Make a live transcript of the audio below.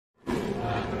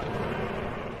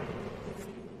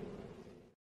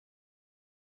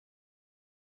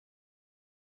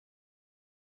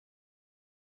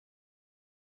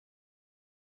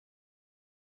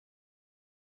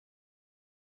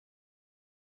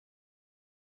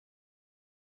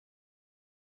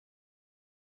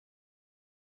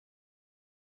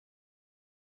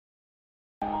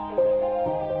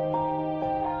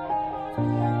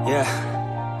Yeah.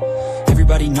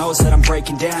 Everybody knows that I'm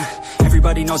breaking down.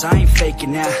 Everybody knows I ain't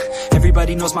faking now.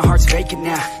 Everybody knows my heart's vacant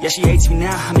now. Yeah, she hates me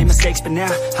now, I made mistakes, but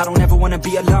now I don't ever wanna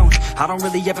be alone. I don't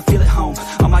really ever feel at home.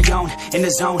 On my own, in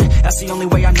the zone, that's the only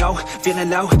way I know. Feeling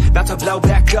low, about to blow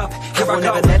back up. Here I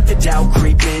never let the doubt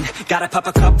creep in. Gotta pop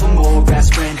a couple more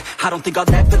aspirin. I don't think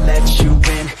I'll ever let you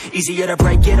in. Easier to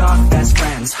break it off best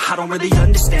friends. I don't really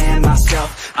understand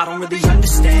myself. I don't really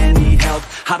understand, need help.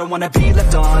 I don't wanna be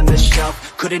left on the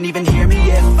shelf. Couldn't even hear me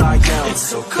if I yelled. It's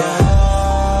so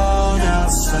cold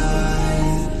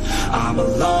outside, I'm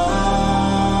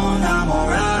alone, I'm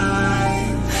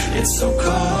alright. It's so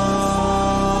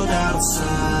cold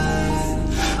outside,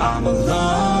 I'm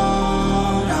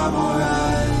alone, I'm alright.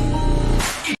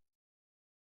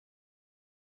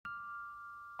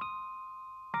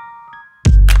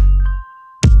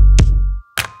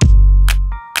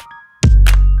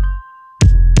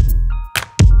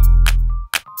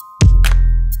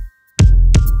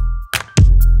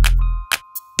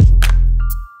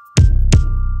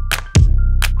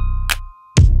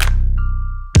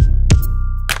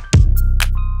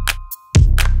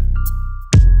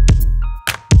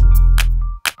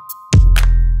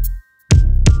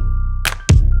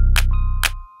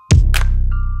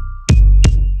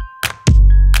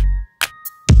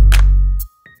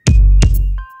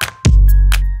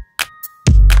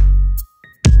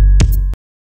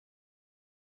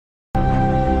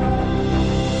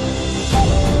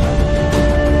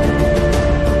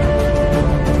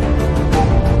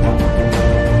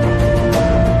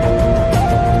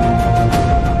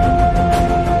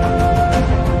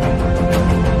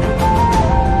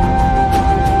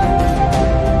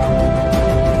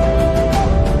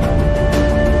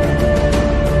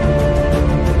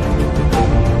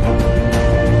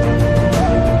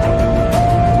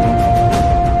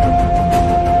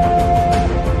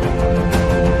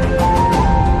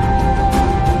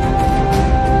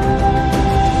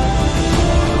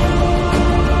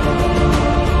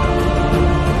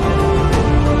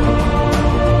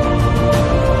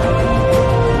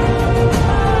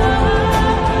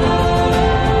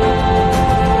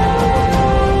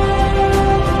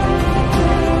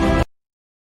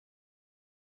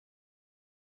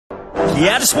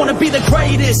 Yeah, I just wanna be the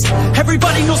greatest.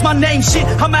 Everybody knows my name, shit.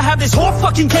 I'ma have this whole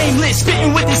fucking game list,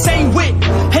 spitting with insane wit,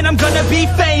 and I'm gonna be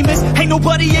famous. Ain't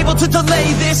nobody able to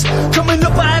delay this. Coming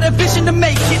up, I had a vision to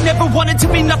make it. Never wanted to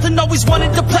be nothing, always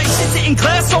wanted to play shit. Sit in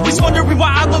class, always wondering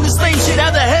why I love this lame shit. How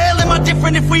the hell am I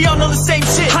different if we all know the same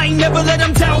shit? I ain't never let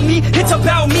them doubt me, it's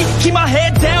about me. Keep my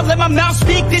head down, let my mouth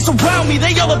speak. They surround me,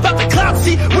 they all about the clout,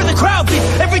 see where the crowd be.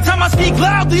 Every time I speak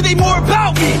loudly, they more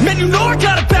about me. Man, you know I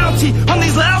got a bounty on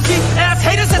these lousy ass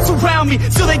haters that surround me.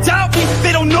 So they doubt me,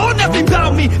 they don't know nothing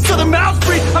about me. So their mouths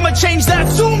free, I'ma change that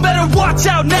soon. Better watch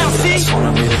out now, see? I just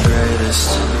wanna be the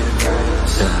greatest,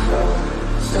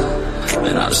 yeah.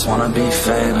 And I just wanna be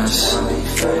famous,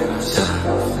 yeah.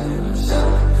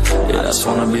 Yeah, I just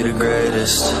wanna be the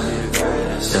greatest,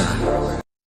 yeah.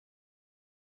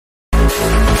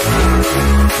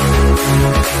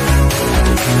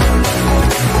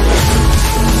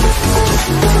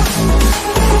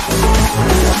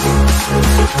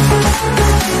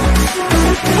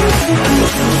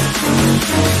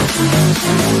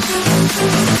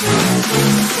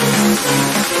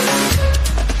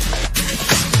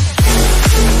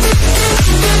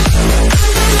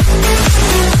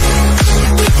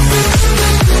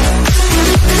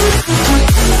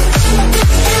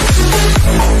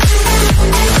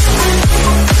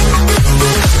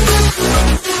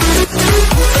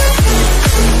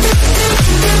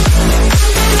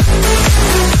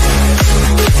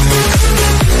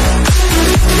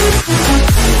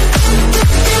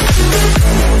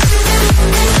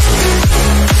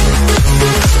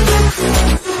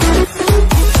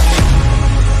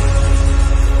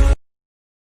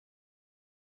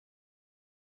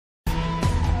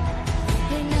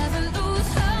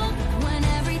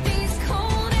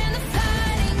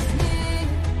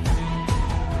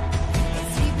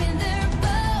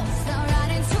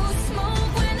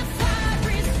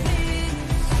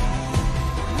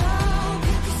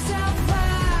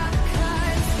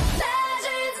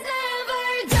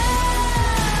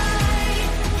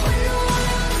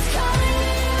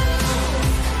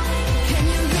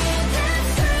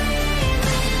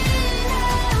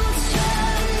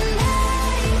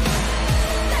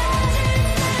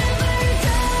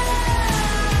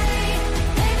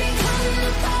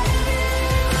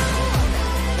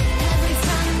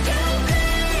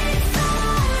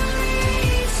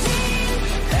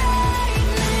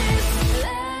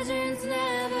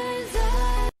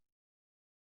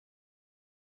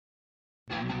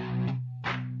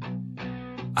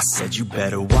 I said you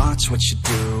better watch what you're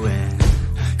doing,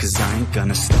 'cause I ain't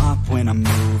gonna stop when I'm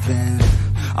moving.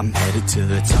 I'm headed to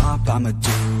the top, I'ma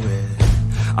do it.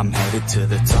 I'm headed to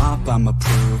the top, I'ma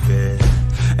prove it.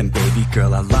 And baby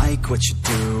girl, I like what you're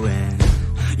doing.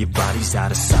 Your body's out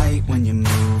of sight when you're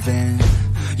moving.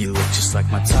 You look just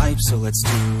like my type, so let's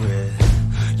do it.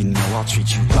 You know I'll treat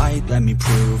you right, let me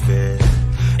prove it.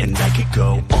 And I could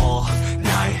go all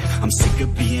night, I'm sick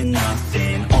of being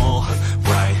nothing. All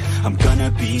right, I'm gonna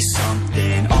be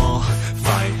something. I'll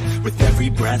fight with every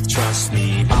breath, trust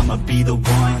me. I'ma be the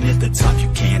one at the top, you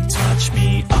can't touch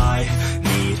me. I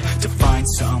need to find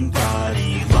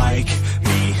somebody like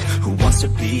me, who wants to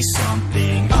be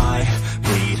something. I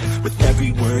bleed with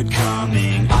every word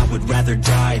coming. I would rather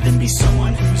die than be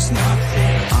someone who's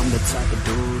nothing. I'm the type of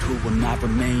dude who will not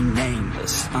remain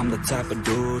nameless. I'm the type of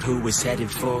dude who is headed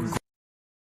for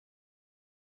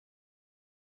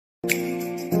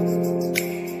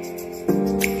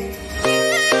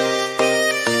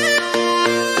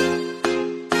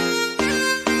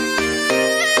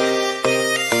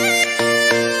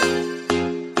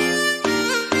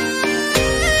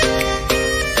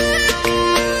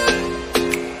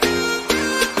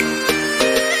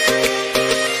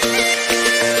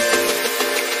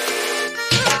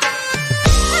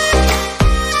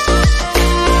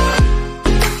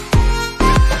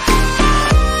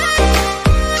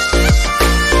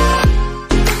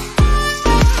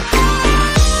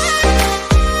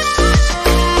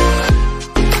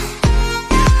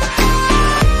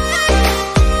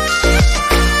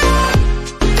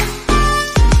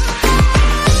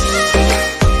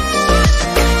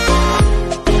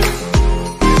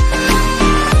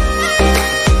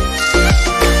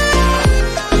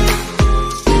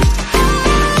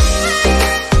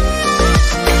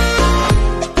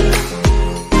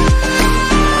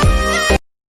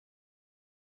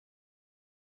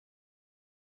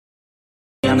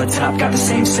on the top, got the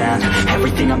same sound.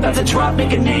 Everything I'm about to drop,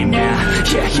 make a name now.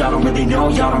 Yeah, y'all don't really know,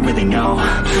 y'all don't really know.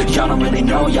 Y'all don't really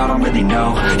know, y'all don't really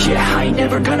know. Yeah, I ain't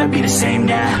never gonna be the same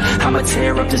now. I'ma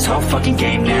tear up this whole fucking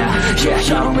game now. Yeah,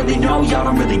 y'all don't really know, y'all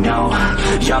don't really know.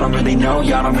 Y'all don't really know,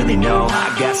 y'all don't really know.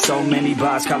 I got so many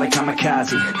bars, call it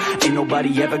kamikaze. Ain't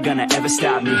nobody ever gonna ever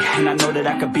stop me. And I know that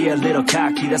I could be a little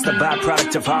cocky. That's the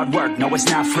byproduct of hard work, no it's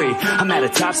not free. I'm at a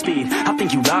top speed, I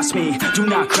think you lost me. Do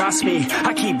not cross me,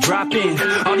 I keep dropping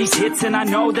all these hits and I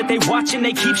know that they watching.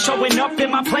 They keep showing up in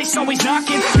my place, always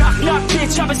knocking. Knock, knock,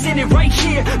 bitch, I've been standing right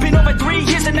here. Been over 3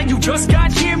 years and then you just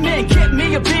got here. Man, get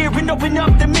me a beer and open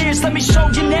up the mirrors. Let me show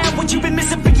you now what you've been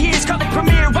missing for years. Call it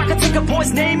premiere, I can take a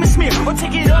boy's name and smear, or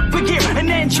take it up a gear and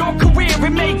end your career.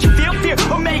 And make you feel fear,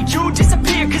 or make you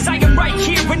disappear. 'Cause I am right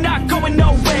here, we're not going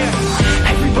nowhere.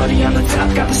 Everybody on the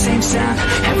top got the same sound.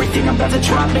 Everything I'm about to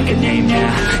drop, make a name now.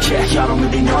 Yeah, y'all don't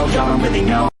really know, y'all don't really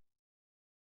know.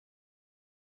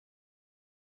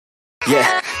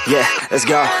 Yeah, let's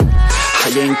go. I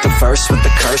ain't the first with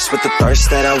the curse, with the thirst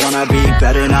that I wanna be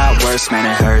better, not worse, man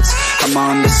it hurts. I'm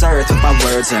on this earth with my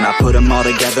words and I put them all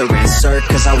together, insert,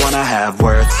 'cause I wanna have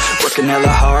worth. Working hella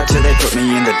hard till they put me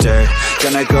in the dirt.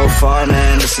 Gonna go far,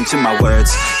 man, listen to my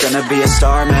words. Gonna be a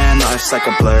star, man, life's like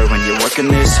a blur. When you're working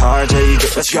this hard, yeah, you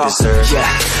get what you deserve. Yeah,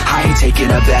 I ain't taking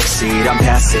a backseat, I'm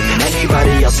passing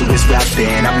anybody else who is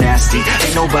rapping. I'm nasty,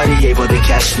 ain't nobody able to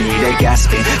catch me. They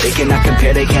gasping, they cannot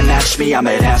compare, they can't match me. I'm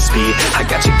at half speed, I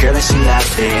got your girl and she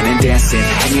laughing and dancing,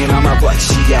 hanging on my butt,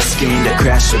 she asking to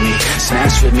crash with me,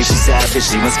 smash with me, she savage,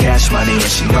 she wants cash money,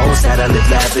 and she knows that I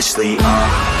live lavishly.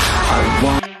 I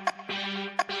want